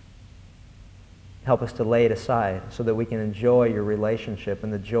 Help us to lay it aside so that we can enjoy your relationship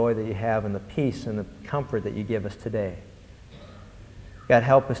and the joy that you have and the peace and the comfort that you give us today. God,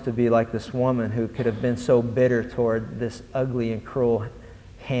 help us to be like this woman who could have been so bitter toward this ugly and cruel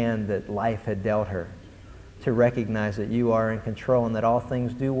hand that life had dealt her, to recognize that you are in control and that all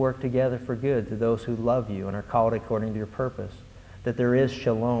things do work together for good to those who love you and are called according to your purpose. That there is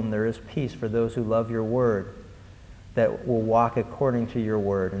shalom, there is peace for those who love your word, that will walk according to your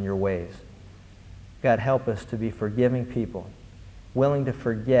word and your ways. God, help us to be forgiving people, willing to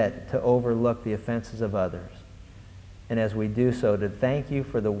forget, to overlook the offenses of others. And as we do so, to thank you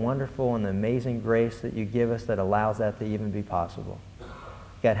for the wonderful and amazing grace that you give us that allows that to even be possible.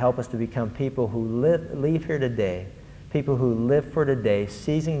 God, help us to become people who leave here today, people who live for today,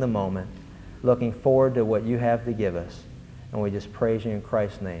 seizing the moment, looking forward to what you have to give us. And we just praise you in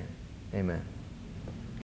Christ's name. Amen.